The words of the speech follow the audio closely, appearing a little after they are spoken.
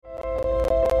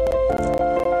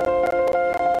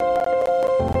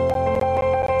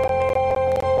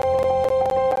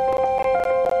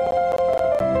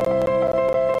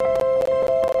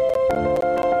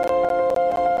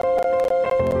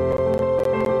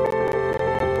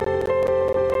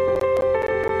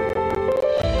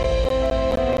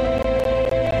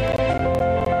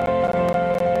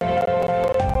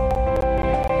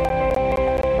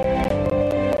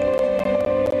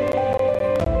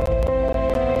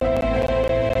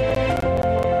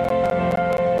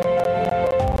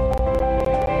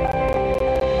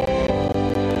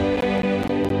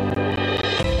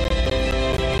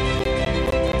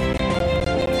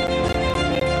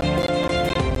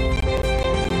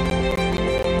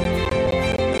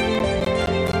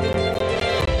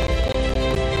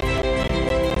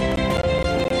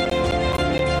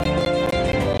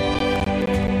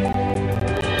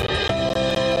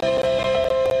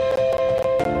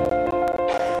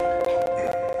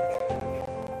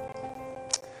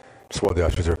just while the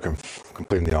ushers are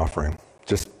completing the offering,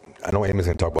 I know Amy's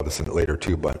going to talk about this later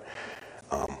too, but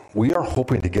we are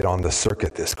hoping to get on the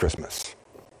circuit this Christmas.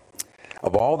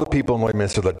 Of all the people in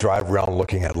Lloydminster that drive around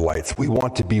looking at lights, we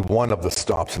want to be one of the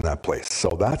stops in that place. So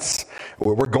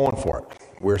we're going for it.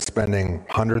 We're spending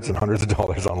hundreds and hundreds of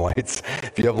dollars on lights.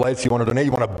 If you have lights you want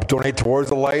to donate towards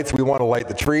the lights. We want to light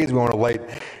the trees. We want to light,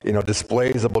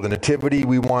 displays about the nativity.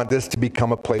 We want this to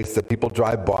become a place that people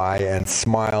drive by and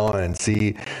smile and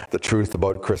see the truth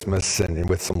about Christmas and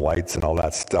with some lights and all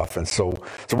that stuff. And so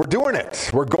we're doing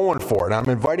it. We're going for it. I'm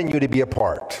inviting you to be a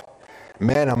part.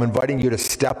 Men, I'm inviting you to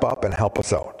step up and help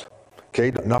us out. Okay?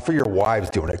 Enough of your wives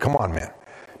doing it. Come on, man.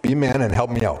 Be men and help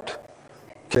me out.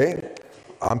 Okay?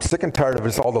 I'm sick and tired of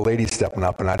just all the ladies stepping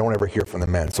up, and I don't ever hear from the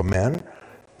men. So men,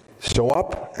 show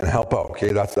up and help out.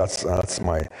 Okay? That's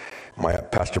my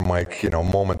Pastor Mike,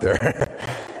 moment there.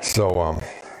 So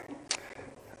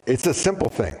it's a simple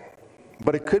thing,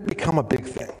 but it could become a big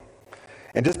thing.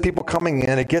 And just people coming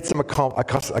in, it gets them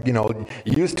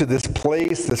used to this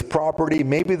place, this property.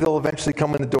 Maybe they'll eventually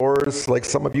come in the doors, like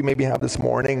some of you maybe have this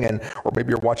morning, or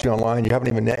maybe you're watching online. You haven't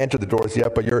even entered the doors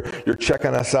yet, but you're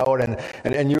checking us out,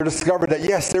 and you're discovered that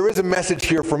yes, there is a message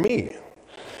here for me.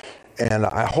 And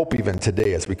I hope even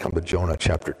today, as we come to Jonah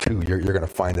chapter 2, you're going to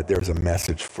find that there's a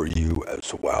message for you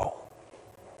as well.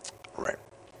 Right?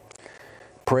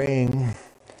 Praying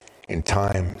in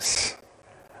times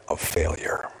of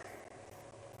failure.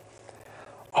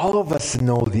 All of us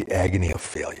know the agony of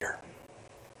failure.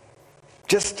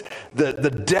 Just the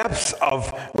depths of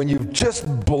when you've just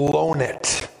blown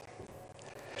it.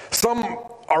 Some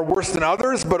are worse than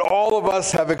others, but all of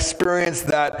us have experienced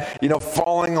that,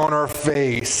 falling on our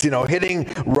face, hitting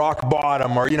rock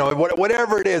bottom, or,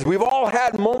 whatever it is. We've all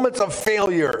had moments of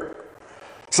failure.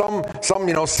 Some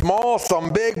small,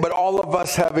 some big, but all of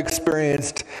us have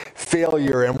experienced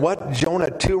failure. And what Jonah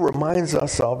 2 reminds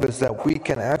us of is that we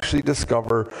can actually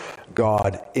discover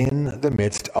God in the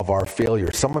midst of our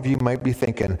failure. Some of you might be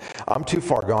thinking, I'm too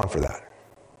far gone for that.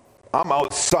 I'm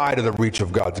outside of the reach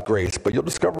of God's grace. But you'll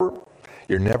discover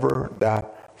you're never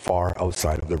that far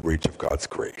outside of the reach of God's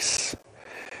grace.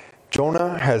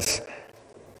 Jonah has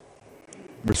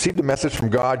received a message from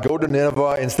God, go to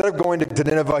Nineveh. Instead of going to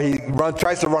Nineveh, he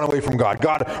tries to run away from God.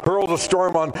 God hurls a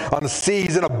storm on the sea.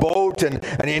 He's in a boat, and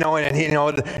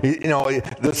the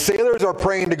sailors are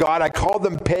praying to God. I called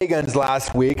them pagans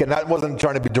last week, and that wasn't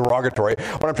trying to be derogatory.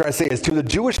 What I'm trying to say is, to the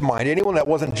Jewish mind, anyone that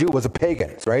wasn't Jew was a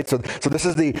pagan, right? So this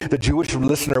is the Jewish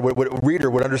listener, reader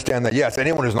would understand that, yes,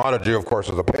 anyone who's not a Jew, of course,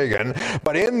 is a pagan.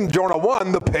 But in Jonah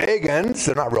 1, the pagans,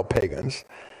 they're not real pagans.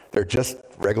 They're just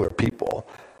regular people.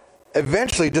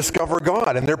 Eventually discover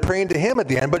God, and they're praying to him at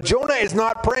the end. But Jonah is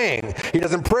not praying. He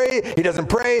doesn't pray.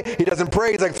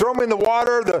 He's like, throw him in the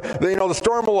water. The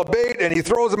storm will abate, and he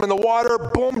throws him in the water.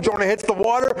 Boom, Jonah hits the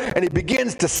water, and he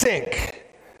begins to sink.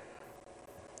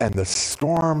 And the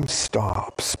storm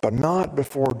stops, but not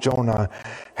before Jonah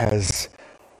has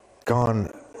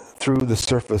gone through the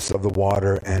surface of the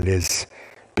water and is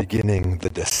beginning the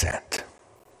descent.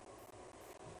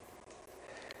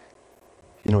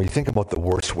 You think about the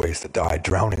worst ways to die.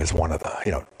 Drowning is one of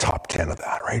the, top 10 of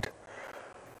that, right?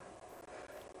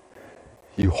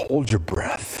 You hold your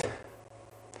breath.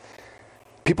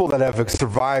 People that have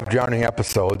survived drowning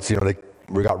episodes, they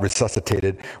got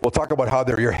resuscitated, will talk about how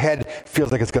your head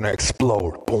feels like it's going to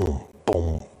explode. Boom,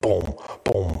 boom, boom,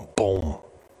 boom, boom.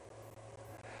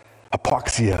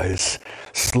 Hypoxia is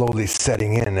slowly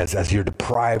setting in as you're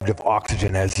deprived of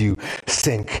oxygen, as you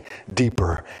sink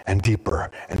deeper and deeper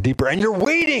and deeper. And you're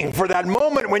waiting for that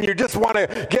moment when you just want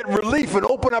to get relief and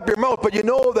open up your mouth, but you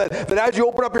know that as you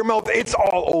open up your mouth, it's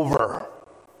all over.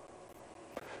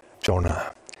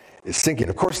 Jonah is sinking.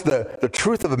 Of course, the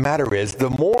truth of the matter is, the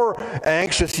more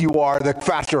anxious you are, the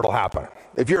faster it'll happen.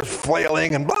 If you're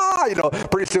flailing and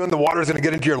pretty soon the water's going to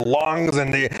get into your lungs,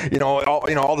 and you're not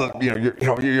going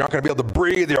to be able to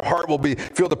breathe. Your heart will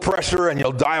feel the pressure, and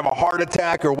you'll die of a heart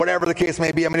attack or whatever the case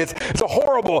may be. I mean, it's a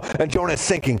horrible. And Jonah is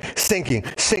sinking,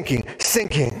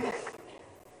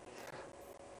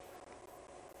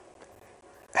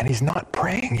 and he's not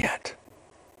praying yet.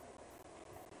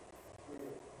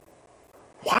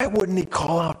 Why wouldn't he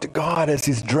call out to God as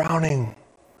he's drowning?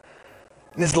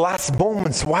 In his last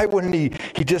moments, why wouldn't he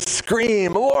just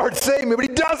scream, Lord, save me? But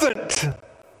he doesn't.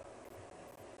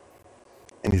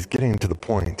 And he's getting to the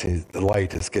point, the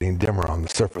light is getting dimmer on the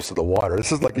surface of the water.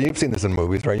 This is like, you've seen this in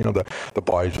movies, right? The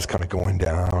body's just kind of going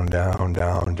down, down,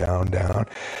 down, down, down.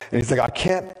 And he's like, I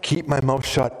can't keep my mouth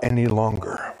shut any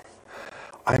longer.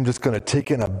 I'm just going to take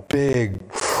in a big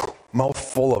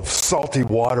mouthful of salty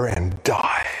water and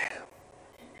die.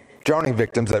 Drowning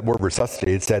victims that were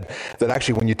resuscitated said that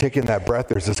actually when you take in that breath,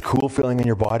 there's this cool feeling in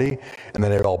your body, and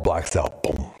then it all blacks out.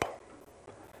 Boom.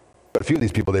 But a few of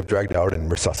these people they've dragged out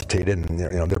and resuscitated, and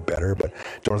they're better. But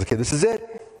Jonah's like, okay, this is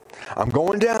it. I'm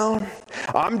going down.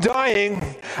 I'm dying.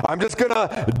 I'm just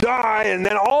gonna die, and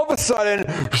then all of a sudden,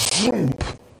 zoom,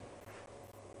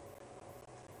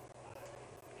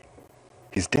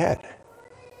 he's dead.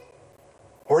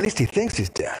 Or at least he thinks he's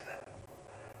dead.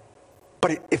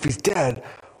 But if he's dead,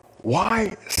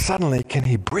 why suddenly can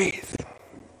he breathe?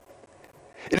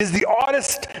 It is the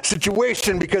oddest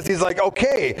situation because he's like,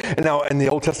 okay. And now in the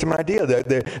Old Testament idea,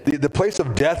 the place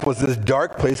of death was this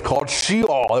dark place called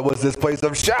Sheol. It was this place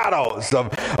of shadows,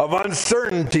 of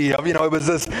uncertainty, it was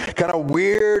this kind of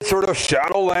weird sort of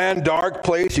shadowland, dark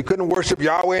place. You couldn't worship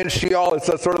Yahweh in Sheol. It's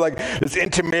sort of like this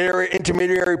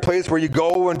intermediary place where you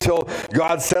go until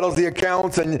God settles the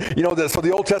accounts. And, so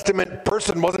the Old Testament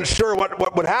person wasn't sure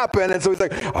what would happen. And so he's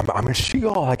like, I'm in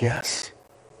Sheol, I guess.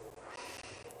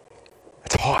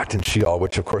 It's hot in Sheol,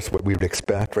 which of course what we would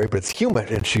expect, right? But it's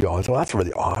humid in Sheol. So that's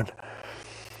really odd.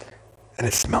 And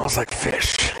it smells like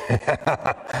fish.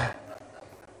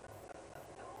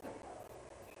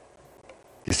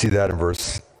 You see that in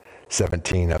verse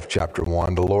 17 of chapter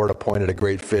 1. The Lord appointed a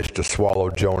great fish to swallow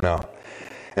Jonah.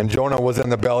 And Jonah was in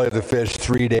the belly of the fish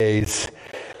 3 days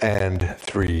and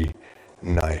 3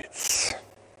 nights.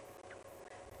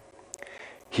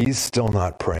 He's still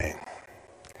not praying.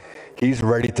 He's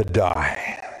ready to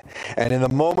die. And in the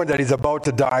moment that he's about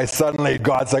to die, suddenly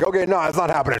God's like, okay, no, it's not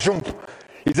happening.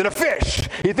 He's in a fish.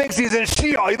 He thinks he's in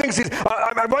Sheol. He thinks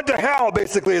I went to hell,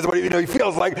 basically, is what he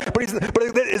feels like. But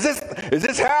is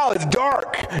this hell? It's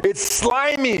dark. It's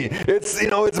slimy. It's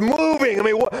moving. I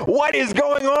mean, what is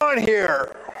going on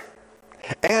here?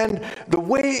 And the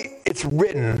way it's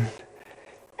written,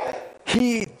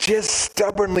 he just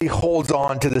stubbornly holds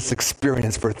on to this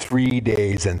experience for 3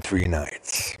 days and 3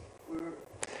 nights.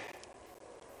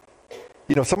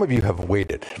 Some of you have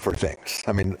waited for things.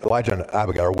 I mean, Elijah and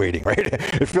Abigail are waiting, right?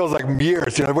 It feels like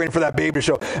years, waiting for that baby to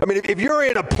show. I mean, if you're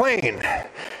in a plane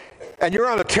and you're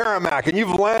on a tarmac and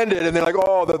you've landed and they're like,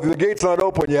 oh, the gate's not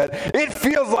open yet, it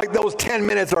feels like those 10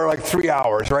 minutes are like 3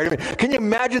 hours, right? I mean, can you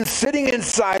imagine sitting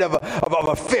inside of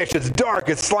a fish? It's dark,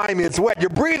 it's slimy, it's wet. You're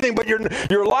breathing, but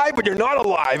you're alive, but you're not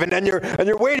alive. And you're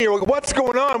waiting. You're like, what's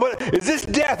going on? Is this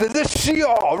death? Is this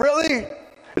Sheol? Really?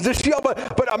 Is this Sheol?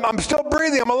 But I'm still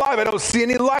breathing. I'm alive. I don't see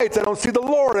any lights. I don't see the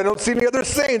Lord. I don't see any other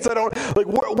saints. I don't,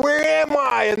 where am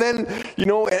I? And then,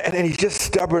 and he's just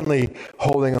stubbornly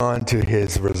holding on to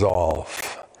his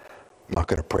resolve. I'm not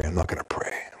going to pray. I'm not going to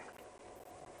pray.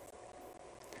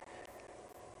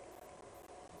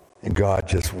 And God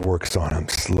just works on him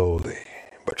slowly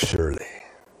but surely.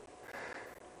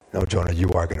 No, Jonah, you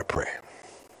are going to pray.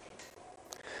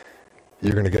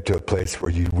 You're going to get to a place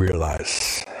where you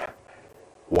realize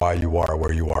why you are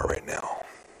where you are right now.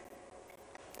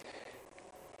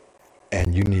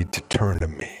 And you need to turn to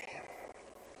me.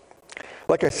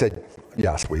 Like I said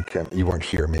last week, you weren't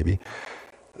here maybe,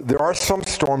 there are some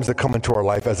storms that come into our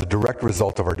life as a direct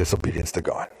result of our disobedience to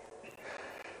God.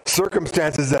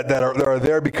 Circumstances that are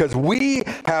there because we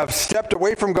have stepped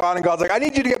away from God, and God's like, I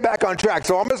need you to get back on track.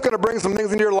 So I'm just going to bring some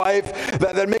things into your life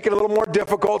that make it a little more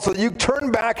difficult so that you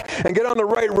turn back and get on the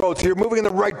right road so you're moving in the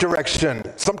right direction.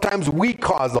 Sometimes we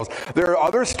cause those. There are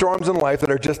other storms in life that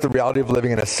are just the reality of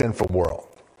living in a sinful world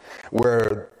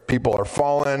where people are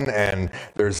fallen and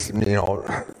there's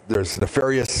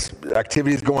nefarious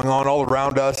activities going on all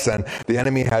around us, and the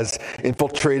enemy has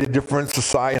infiltrated different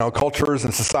cultures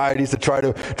and societies to try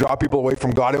to draw people away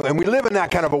from God. And we live in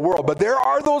that kind of a world. But there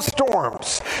are those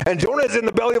storms. And Jonah is in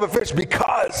the belly of a fish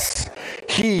because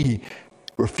he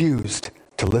refused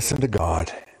to listen to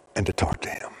God and to talk to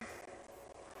him.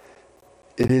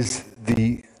 It is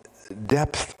the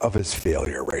depth of his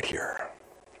failure right here.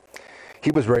 He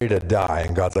was ready to die,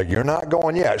 and God's like, you're not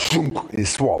going yet. He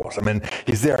swallows him, and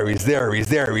he's there.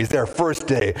 First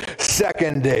day,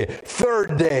 second day,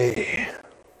 third day.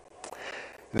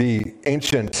 The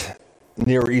ancient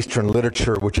Near Eastern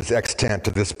literature, which is extant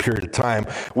to this period of time,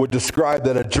 would describe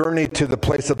that a journey to the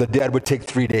place of the dead would take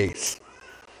 3 days.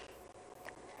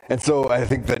 And so I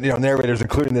think that, narrators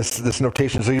including this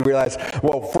notation, so you realize,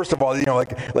 well, first of all, he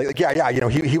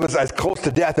was as close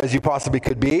to death as you possibly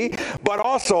could be, but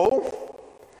also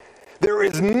there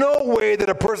is no way that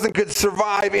a person could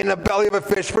survive in the belly of a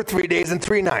fish for 3 days and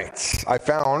 3 nights. I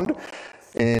found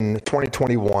in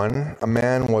 2021, a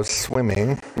man was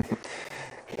swimming,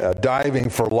 diving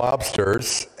for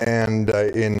lobsters, and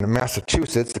in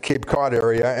Massachusetts, the Cape Cod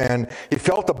area, and he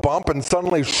felt a bump, and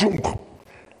suddenly,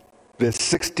 this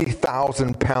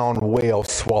 60,000-pound whale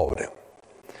swallowed him.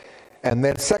 and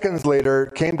then seconds later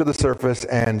came to the surface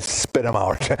and spit him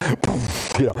out.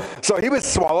 So he was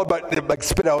swallowed, but like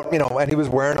spit out, and he was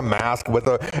wearing a mask with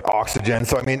oxygen.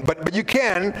 So but you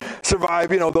can survive,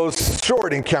 those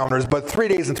short encounters, but 3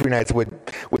 days and 3 nights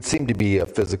would seem to be a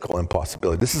physical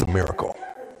impossibility. This is a miracle.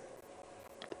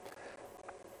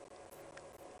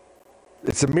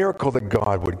 It's a miracle that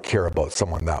God would care about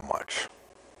someone that much.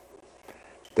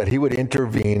 That he would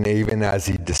intervene even as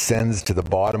he descends to the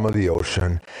bottom of the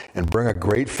ocean and bring a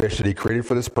great fish that he created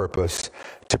for this purpose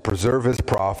to preserve his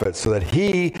prophet so that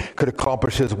he could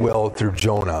accomplish his will through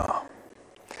Jonah.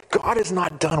 God is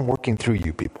not done working through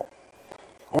you people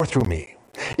or through me.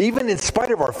 Even in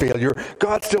spite of our failure,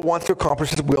 God still wants to accomplish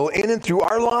his will in and through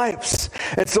our lives.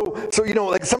 And so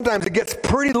like sometimes it gets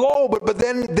pretty low, but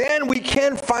then we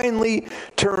can finally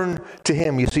turn to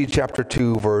him. You see chapter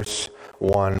 2, verse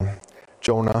 1.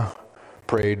 Jonah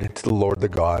prayed to the Lord the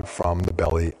God from the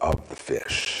belly of the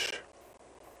fish.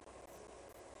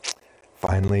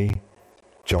 Finally,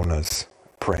 Jonah's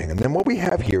praying. And then what we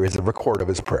have here is a record of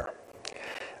his prayer.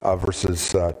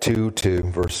 Verses 2 to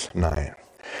verse 9.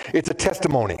 It's a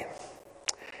testimony.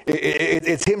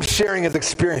 It's him sharing his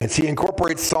experience. He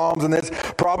incorporates Psalms in this.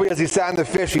 Probably as he sat in the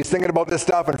fish, he's thinking about this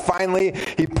stuff. And finally,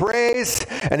 he prays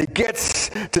and he gets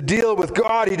to deal with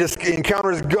God. He just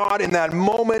encounters God in that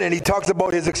moment and he talks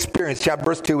about his experience. Chapter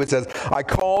verse 2, it says, I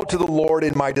called to the Lord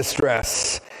in my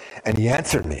distress and he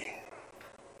answered me.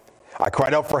 I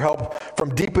cried out for help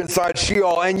from deep inside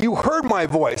Sheol, and you heard my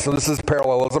voice. So this is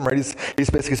parallelism, right? He's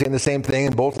basically saying the same thing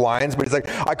in both lines, but he's like,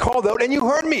 I called out and you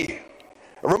heard me.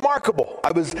 Remarkable.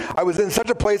 I was in such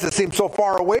a place that seemed so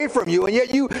far away from you, and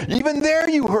yet even there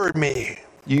you heard me.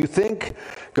 You think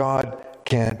God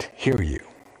can't hear you.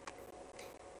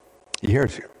 He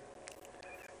hears you.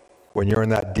 When you're in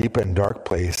that deep and dark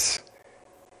place,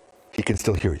 he can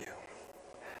still hear you.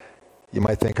 You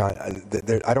might think,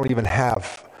 I don't even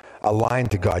have a line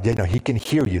to God. He can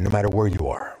hear you no matter where you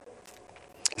are.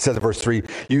 It says in verse 3,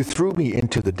 you threw me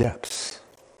into the depths.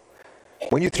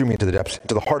 When you threw me into the depths,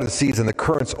 into the heart of the seas, and the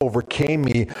currents overcame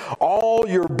me, all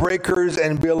your breakers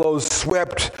and billows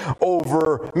swept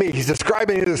over me. He's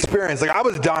describing his experience. Like, I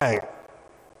was dying.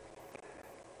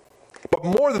 But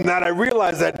more than that, I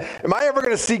realized that, am I ever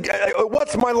going to see,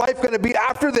 what's my life going to be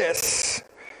after this?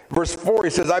 Verse 4, he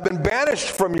says, I've been banished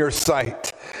from your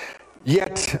sight,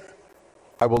 yet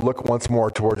I will look once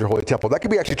more towards your holy temple. That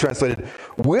could be actually translated,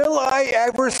 will I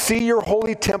ever see your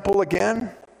holy temple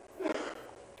again?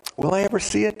 Will I ever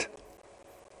see it?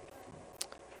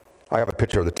 I have a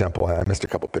picture of the temple. I missed a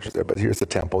couple pictures there, but here's the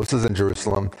temple. This is in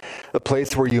Jerusalem, the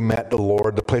place where you met the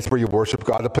Lord, the place where you worship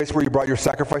God, the place where you brought your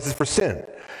sacrifices for sin.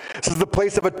 This is the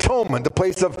place of atonement, the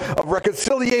place of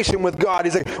reconciliation with God.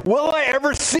 He's like, will I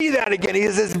ever see that again? He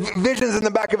has his visions in the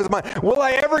back of his mind. Will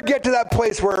I ever get to that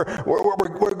place where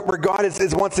God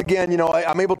is once again,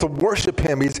 I'm able to worship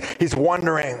him? He's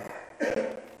wondering.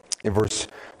 In verse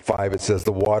 5, it says,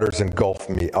 the waters engulfed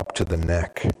me up to the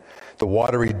neck. The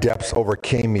watery depths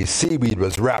overcame me. Seaweed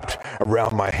was wrapped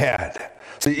around my head.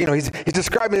 So, he's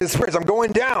describing his experience. I'm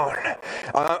going down.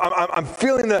 I'm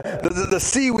feeling the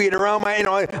seaweed around my,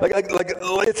 like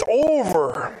it's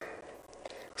over.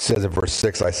 It says in verse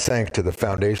 6, I sank to the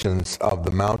foundations of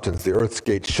the mountains. The earth's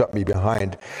gates shut me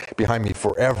behind me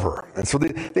forever. And so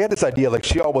they had this idea, like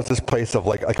Sheol was this place of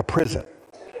like a prison.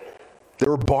 There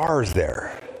were bars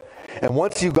there. And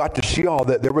once you got to Sheol,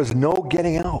 there was no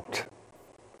getting out.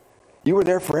 You were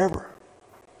there forever.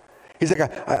 He's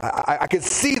like, I could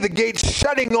see the gates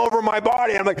shutting over my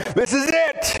body. I'm like, this is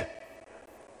it.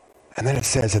 And then it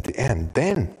says at the end,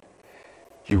 then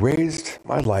you raised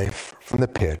my life from the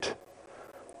pit,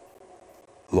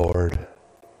 Lord,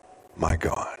 my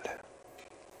God.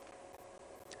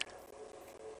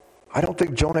 I don't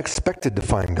think Jonah expected to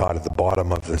find God at the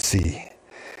bottom of the sea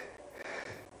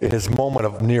in his moment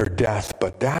of near death,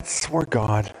 but that's where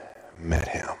God met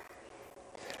him.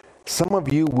 Some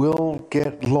of you will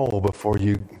get low before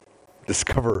you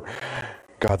discover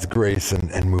God's grace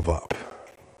and move up.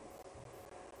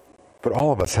 But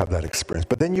all of us have that experience.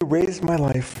 But then you raised my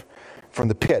life from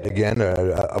the pit. Again,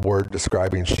 a word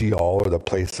describing Sheol, or the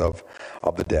place of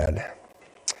the dead.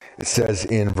 It says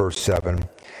in verse 7,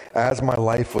 as my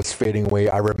life was fading away,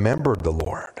 I remembered the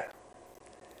Lord.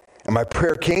 And my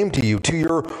prayer came to you, to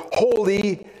your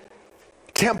holy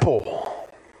temple.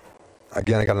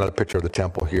 Again, I got another picture of the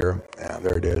temple here. Yeah,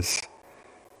 there it is.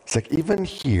 It's like, even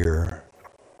here,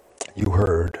 you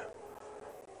heard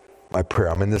my prayer.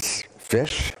 I'm in this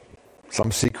fish.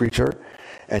 some sea creature,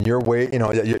 and your way,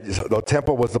 the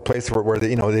temple was the place where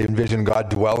they envisioned God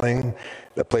dwelling,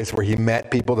 the place where he met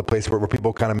people, the place where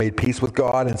people kind of made peace with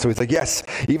God. And so he's like, yes,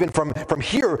 even from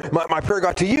here, my prayer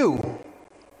got to you.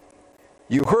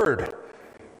 You heard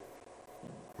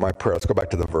my prayer. Let's go back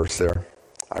to the verse there.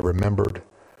 I remembered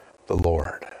the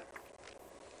Lord.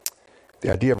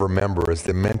 The idea of remember is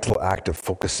the mental act of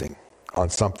focusing on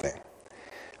something,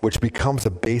 which becomes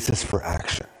a basis for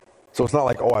action. So it's not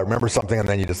like, I remember something and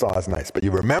then you just, that's nice. But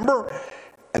you remember,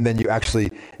 and then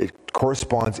it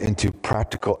corresponds into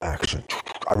practical action.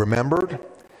 I remembered,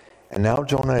 and now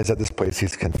Jonah is at this place.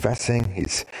 He's confessing.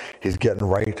 He's getting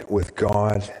right with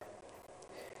God.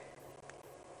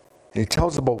 And he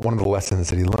tells about one of the lessons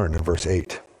that he learned in verse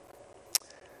 8.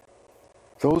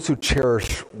 Those who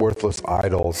cherish worthless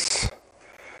idols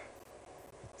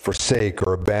forsake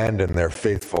or abandon their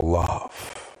faithful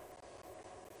love.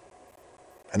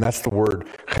 And that's the word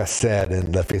chesed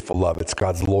in the faithful love. It's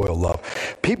God's loyal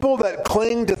love. People that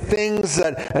cling to things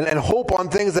and hope on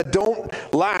things that don't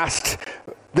last,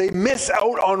 they miss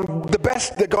out on the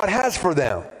best that God has for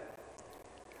them.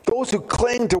 Those who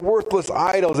cling to worthless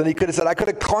idols, and he could have said, I could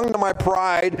have clung to my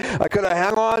pride, I could have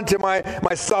hung on to my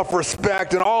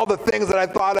self-respect and all the things that I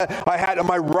thought I had on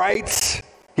my rights.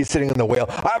 He's sitting in the whale.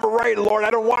 I have a right, Lord. I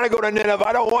don't want to go to Nineveh.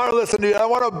 I don't want to listen to you. I don't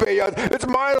want to obey you. It's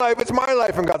my life. It's my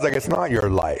life. And God's like, it's not your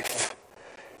life.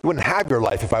 You wouldn't have your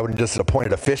life if I wouldn't just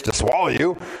appointed a fish to swallow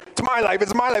you. It's my life.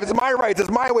 It's my life. It's my rights.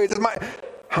 It's my ways.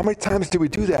 How many times do we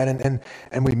do that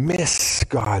and we miss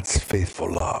God's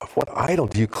faithful love? What idol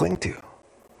do you cling to?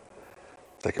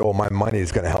 Like, my money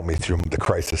is going to help me through the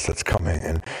crisis that's coming,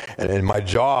 and my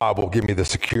job will give me the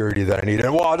security that I need,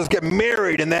 and I'll just get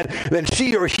married, and then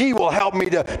she or he will help me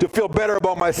to feel better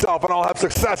about myself, and I'll have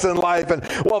success in life, and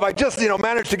if I just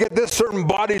manage to get this certain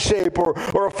body shape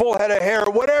or a full head of hair,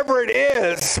 whatever it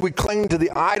is, we cling to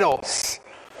the idols,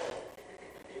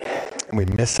 and we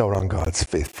miss out on God's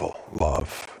faithful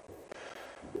love.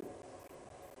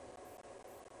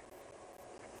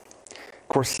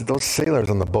 Of course, those sailors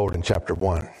on the boat in chapter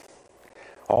 1,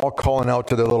 all calling out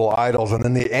to their little idols, and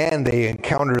in the end, they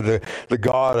encounter the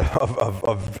God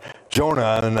of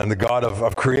Jonah and the God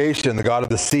of creation, the God of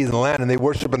the seas and land, and they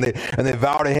worship and they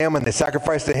vow to him and they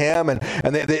sacrifice to him, and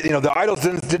they the idols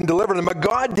didn't deliver them, but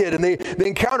God did, and they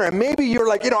encounter. And maybe you're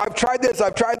like, I've tried this,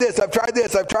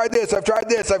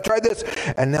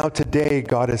 and now today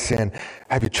God is saying,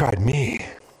 have you tried me?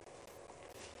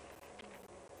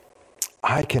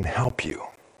 I can help you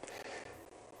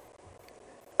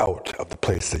out of the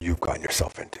place that you've gotten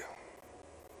yourself into.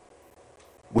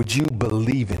 Would you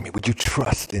believe in me? Would you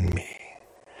trust in me?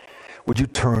 Would you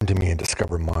turn to me and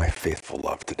discover my faithful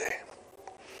love today?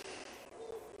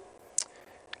 It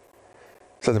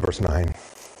says in verse 9,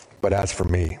 but as for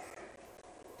me,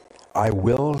 I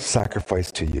will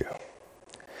sacrifice to you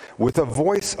with a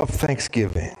voice of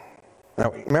thanksgiving. Now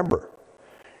remember,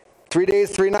 3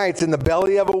 days, 3 nights in the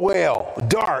belly of a whale,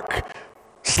 dark,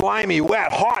 slimy,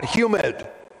 wet, hot, humid.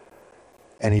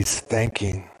 And he's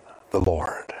thanking the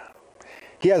Lord.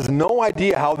 He has no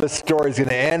idea how this story is going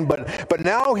to end, but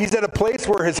now he's at a place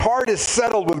where his heart is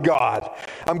settled with God.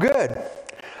 I'm good.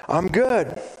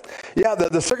 Yeah,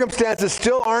 the circumstances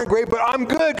still aren't great, but I'm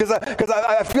good because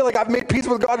I feel like I've made peace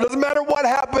with God. It doesn't matter what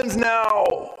happens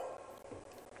now.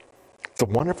 It's a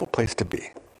wonderful place to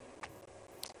be.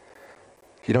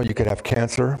 You could have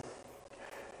cancer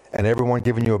and everyone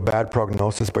giving you a bad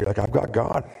prognosis, but you're like, I've got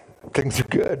God. Things are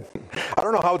good. I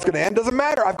don't know how it's going to end. Doesn't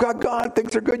matter. I've got God.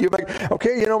 Things are good. You're like,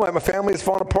 okay, my family has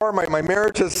fallen apart. My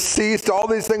marriage has ceased. All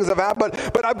these things have happened,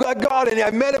 but I've got God, and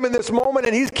I met him in this moment,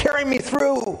 and he's carrying me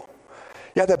through.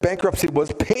 Yeah, that bankruptcy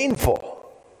was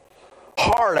painful,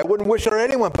 hard. I wouldn't wish it on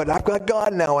anyone, but I've got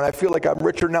God now, and I feel like I'm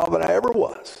richer now than I ever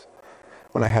was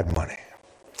when I had money.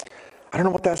 I don't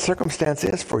know what that circumstance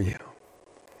is for you,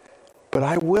 but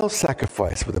I will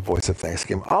sacrifice with a voice of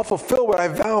thanksgiving. I'll fulfill what I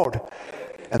vowed.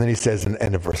 And then he says in the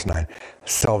end of verse 9,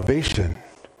 salvation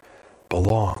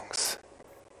belongs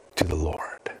to the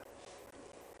Lord.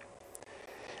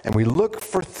 And we look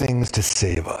for things to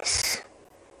save us.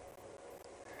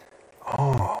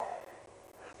 Oh,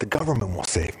 the government will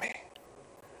save me.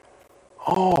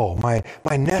 Oh, my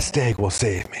nest egg will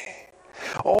save me.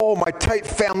 Oh, my tight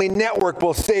family network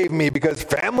will save me because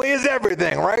family is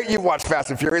everything, right? You've watched Fast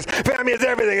and Furious. Family is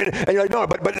everything. And you're like, no,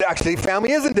 but actually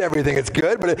family isn't everything. It's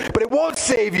good, but it won't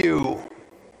save you.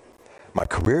 My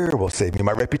career will save me.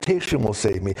 My reputation will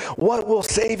save me. What will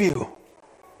save you?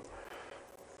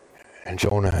 And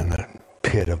Jonah in the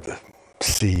pit of the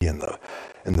sea, in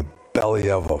the belly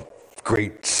of a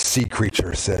great sea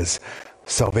creature says,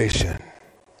 salvation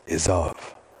is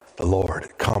of the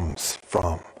Lord comes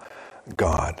from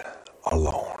God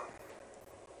alone.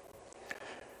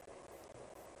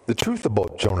 The truth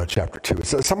about Jonah chapter 2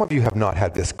 is that some of you have not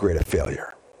had this great a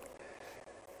failure,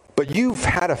 but you've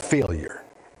had a failure.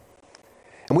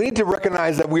 And we need to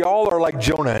recognize that we all are like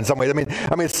Jonah in some ways.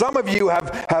 I mean, some of you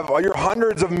you're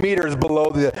hundreds of meters below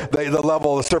the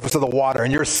level of the surface of the water,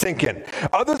 and you're sinking.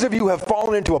 Others of you have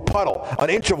fallen into a puddle, an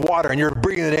inch of water, and you're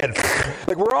breathing it in.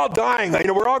 Like, we're all dying.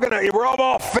 We're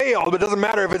all failed, but it doesn't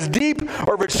matter if it's deep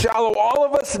or if it's shallow. All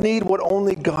of us need what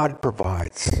only God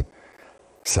provides: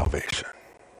 salvation.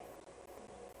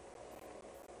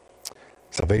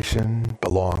 Salvation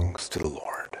belongs to the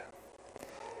Lord.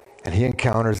 And he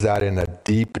encounters that in a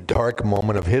deep, dark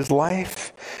moment of his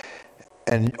life.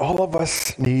 And all of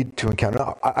us need to encounter.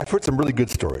 Now, I've heard some really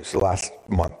good stories the last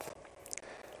month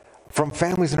from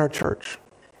families in our church.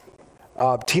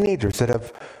 Teenagers that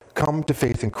have come to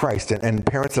faith in Christ, and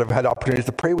parents that have had opportunities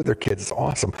to pray with their kids. It's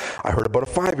awesome. I heard about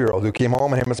a 5-year-old who came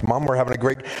home, and him and his mom were having a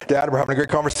great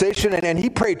conversation, and he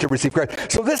prayed to receive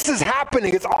Christ. So this is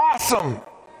happening. It's awesome.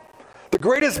 The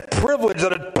greatest privilege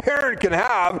that a parent can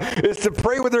have is to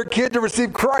pray with their kid to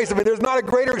receive Christ. I mean, there's not a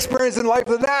greater experience in life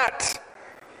than that.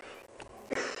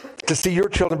 To see your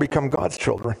children become God's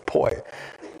children, boy,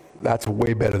 that's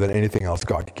way better than anything else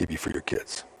God could give you for your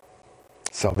kids.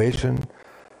 Salvation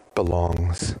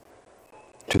belongs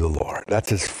to the Lord. That's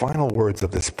his final words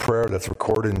of this prayer that's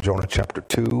recorded in Jonah chapter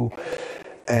 2.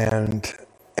 And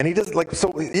he does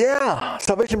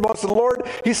salvation belongs to the Lord.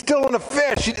 He's still in a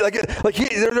fish.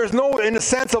 There's no, in the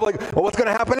sense of well, what's going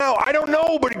to happen now? I don't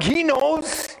know, but he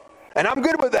knows. And I'm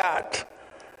good with that.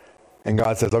 And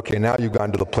God says, okay, now you've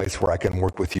gotten to the place where I can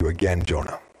work with you again,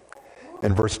 Jonah.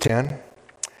 In verse 10,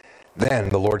 then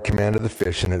the Lord commanded the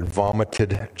fish, and it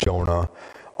vomited Jonah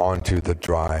onto the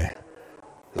dry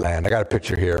land. I got a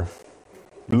picture here.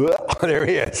 There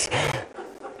he is.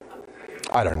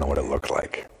 I don't know what it looked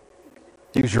like.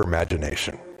 Use your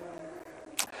imagination.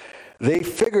 They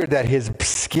figured that his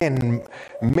skin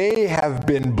may have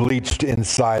been bleached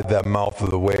inside the mouth of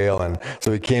the whale, and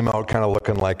so he came out kind of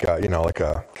looking like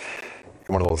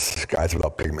one of those guys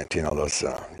without pigment, those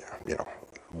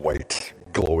white,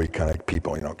 glowy kind of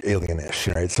people,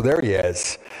 alienish, right? So there he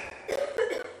is.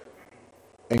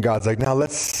 And God's like, now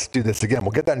let's do this again.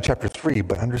 We'll get that in chapter 3,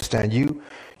 but understand, you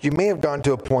may have gotten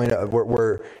to a point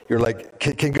where you're like,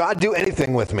 can God do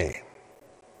anything with me?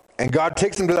 And God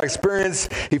takes him to that experience.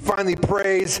 He finally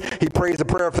prays. He prays the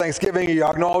prayer of thanksgiving. He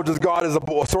acknowledges God as a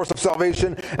source of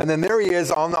salvation. And then there he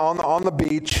is on the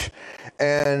beach.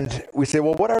 And we say,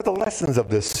 well, what are the lessons of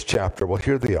this chapter? Well,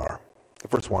 here they are. The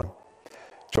first one,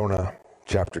 Jonah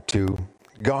chapter 2.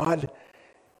 God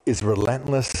is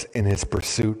relentless in his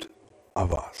pursuit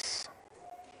of us.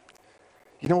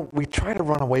 We try to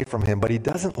run away from him, but he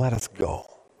doesn't let us go.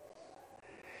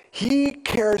 He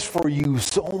cares for you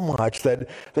so much that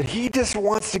he just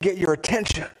wants to get your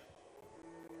attention.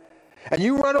 And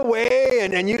you run away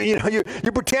and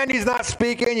you pretend he's not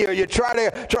speaking. You try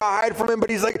to hide from him, but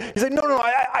he's like, no,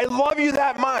 I love you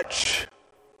that much.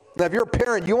 Now, if you're a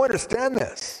parent, you understand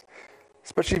this.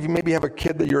 Especially if you maybe have a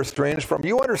kid that you're estranged from,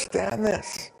 you understand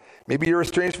this. Maybe you're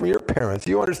estranged from your parents.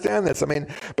 You understand this.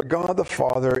 But God the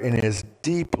Father, in his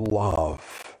deep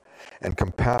love and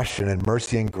compassion and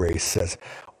mercy and grace, says,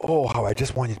 oh, how I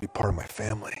just want you to be part of my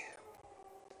family.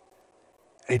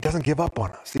 And he doesn't give up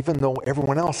on us, even though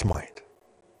everyone else might.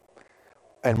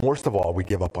 And worst of all, we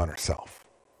give up on ourselves.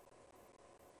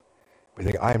 We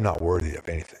think, I am not worthy of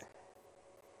anything.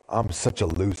 I'm such a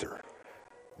loser.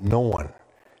 No one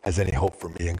has any hope for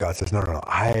me. And God says, no,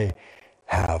 I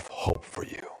have hope for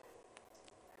you.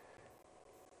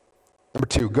 Number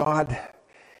 2, God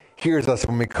hears us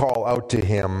when we call out to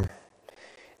him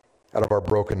out of our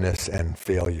brokenness and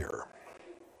failure.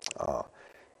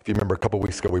 If you remember a couple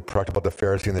weeks ago, we talked about the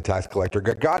Pharisee and the tax collector.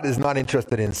 God is not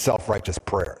interested in self-righteous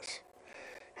prayers.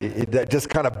 That just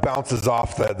kind of bounces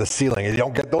off the ceiling.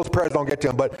 Those prayers don't get to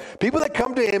him. But people that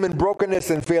come to him in brokenness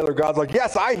and failure, God's like,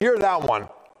 yes, I hear that one.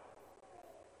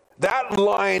 That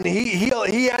line,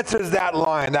 he answers that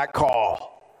line, that call.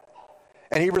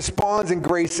 And he responds in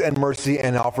grace and mercy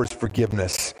and offers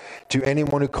forgiveness to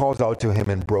anyone who calls out to him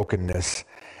in brokenness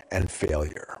and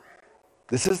failure.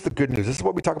 This is the good news. This is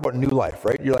what we talk about in new life,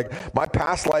 right? You're like, my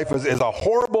past life is a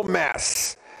horrible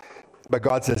mess. But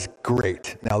God says,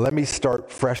 great. Now let me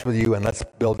start fresh with you and let's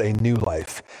build a new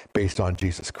life based on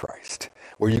Jesus Christ,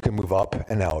 where you can move up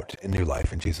and out in new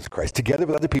life in Jesus Christ, together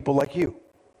with other people like you.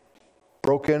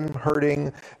 Broken,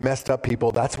 hurting, messed up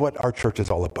people. That's what our church is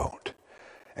all about.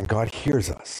 And God hears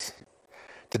us.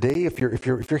 Today, if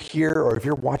you're here or if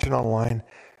you're watching online,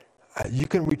 you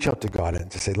can reach out to God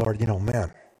and just say, Lord,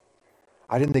 man,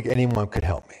 I didn't think anyone could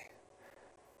help me.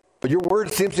 But your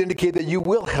word seems to indicate that you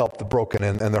will help the broken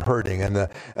and the hurting and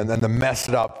the messed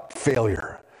up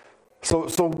failure. So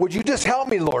would you just help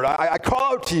me, Lord? I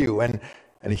call out to you. And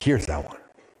he hears that one.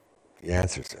 He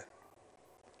answers it.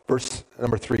 Verse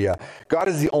number 3, God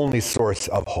is the only source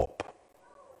of hope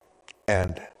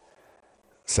and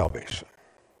salvation.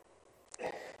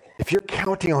 If you're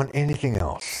counting on anything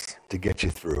else to get you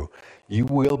through, you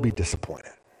will be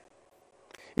disappointed.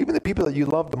 Even the people that you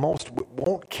love the most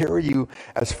won't carry you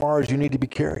as far as you need to be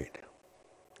carried.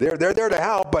 They're there to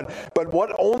help, but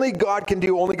what only God can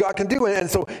do. And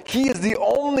so he is the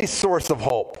only source of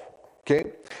hope.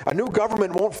 Okay? A new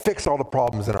government won't fix all the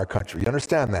problems in our country. You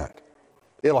understand that?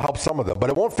 It'll help some of them, but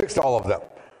it won't fix all of them.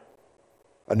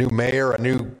 A new mayor, a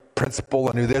new principal,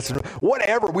 a new this,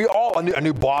 whatever. We all, a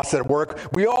new boss at work.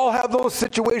 We all have those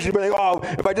situations where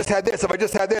if I just had this, if I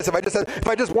just had this, if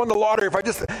I just won the lottery,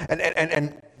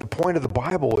 and the point of the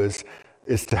Bible is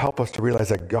to help us to realize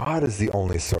that God is the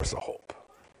only source of hope.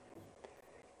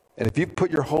 And if you put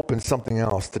your hope in something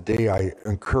else, today I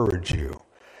encourage you,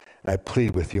 and I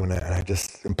plead with you, and I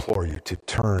just implore you to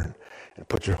turn and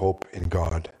put your hope in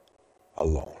God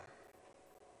alone.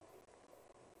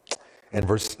 And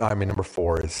number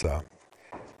 4 is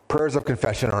prayers of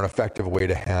confession are an effective way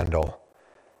to handle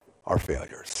our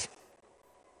failures.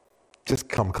 Just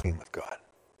come clean with God.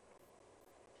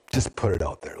 Just put it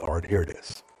out there, Lord. Here it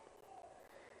is.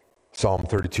 Psalm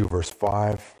 32, verse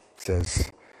 5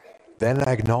 says, "Then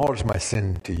I acknowledged my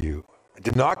sin to you. I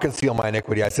did not conceal my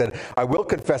iniquity. I said, I will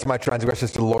confess my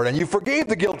transgressions to the Lord, and you forgave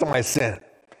the guilt of my sin."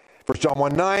 1 John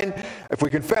 1:9, if we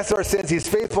confess our sins, he's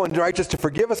faithful and righteous to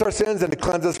forgive us our sins and to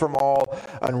cleanse us from all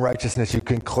unrighteousness. You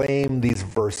can claim these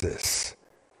verses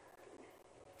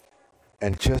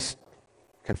and just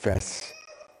confess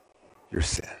your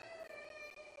sin.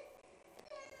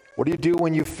 What do you do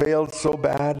when you failed so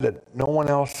bad that no one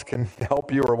else can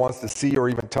help you or wants to see or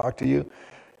even talk to you?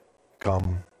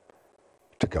 Come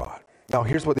to God. Now,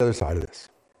 here's what the other side of this.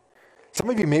 Some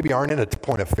of you maybe aren't in a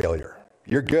point of failure.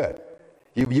 You're good.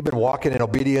 You've been walking in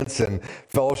obedience and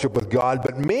fellowship with God,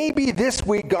 but maybe this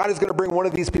week God is going to bring one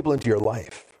of these people into your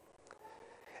life.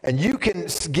 And you can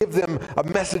give them a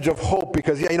message of hope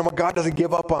because, you know what, God doesn't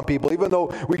give up on people. Even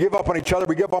though we give up on each other,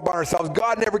 we give up on ourselves,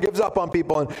 God never gives up on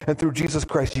people. And through Jesus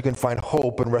Christ, you can find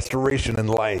hope and restoration in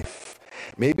life.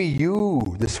 Maybe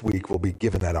you this week will be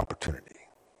given that opportunity.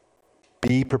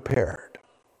 Be prepared.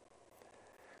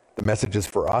 The message is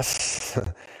for us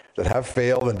that have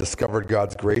failed and discovered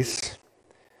God's grace.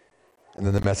 And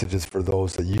then the message is for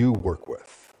those that you work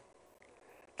with,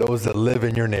 those that live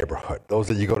in your neighborhood, those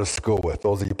that you go to school with,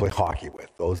 those that you play hockey with,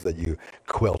 those that you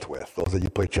quilt with, those that you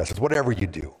play chess with, whatever you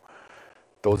do,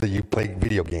 those that you play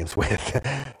video games with.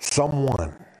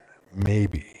 Someone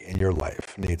maybe in your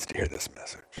life needs to hear this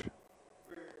message.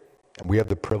 And we have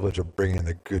the privilege of bringing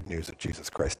the good news of Jesus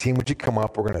Christ. Team, would you come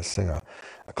up? We're going to sing a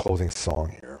closing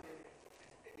song here.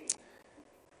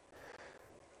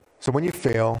 So when you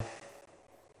fail,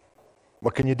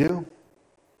 what can you do?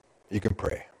 You can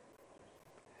pray.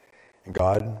 And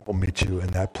God will meet you in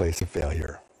that place of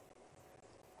failure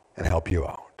and help you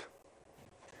out.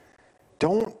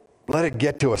 Don't let it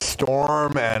get to a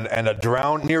storm and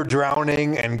a near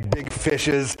drowning and big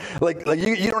fishes. Like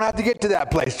you don't have to get to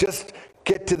that place. Just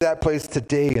get to that place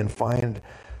today and find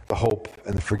the hope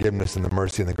and the forgiveness and the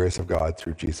mercy and the grace of God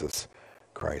through Jesus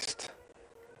Christ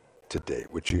today.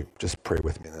 Would you just pray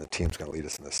with me? And then the team's going to lead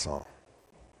us in this song.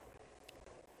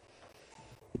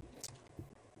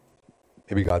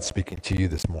 Maybe God's speaking to you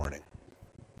this morning.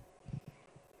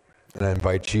 And I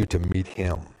invite you to meet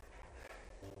him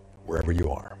wherever you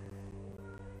are.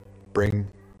 Bring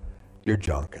your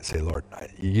junk and say, Lord,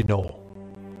 you know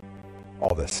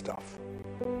all this stuff.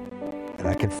 And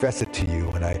I confess it to you,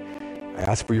 and I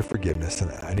ask for your forgiveness,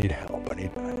 and I need help. I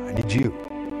need you.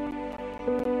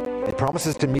 He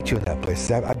promises to meet you in that place.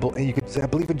 And you can say, I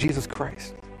believe in Jesus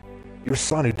Christ, your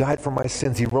son who died for my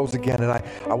sins. He rose again, and I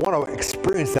want to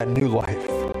experience that new life.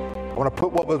 I want to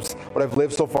put what I've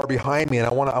lived so far behind me, and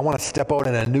I want to step out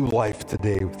in a new life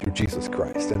today through Jesus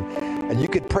Christ. And you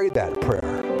could pray that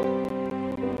prayer.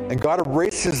 And God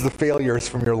erases the failures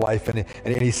from your life, and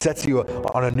he sets you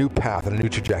on a new path and a new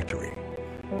trajectory.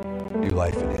 New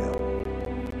life in him.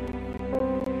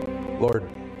 Lord,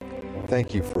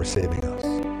 thank you for saving us.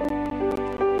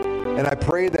 And I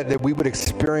pray that we would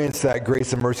experience that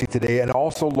grace and mercy today, and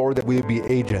also, Lord, that we would be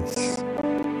agents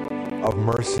of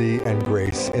mercy and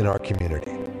grace in our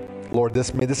community. Lord,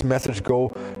 may this message go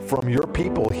from your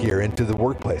people here into the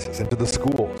workplaces, into the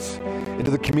schools,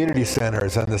 into the community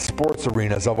centers and the sports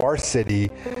arenas of our city,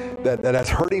 that as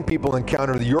hurting people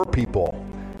encounter your people,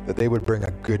 that they would bring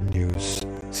a good news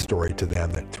story to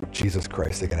them, that through Jesus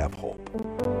Christ they can have hope.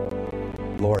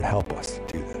 Lord, help us to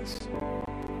do this.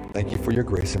 Thank you for your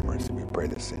grace and mercy. We pray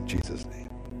this in Jesus' name.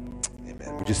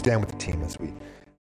 Amen. Would you stand with the team as we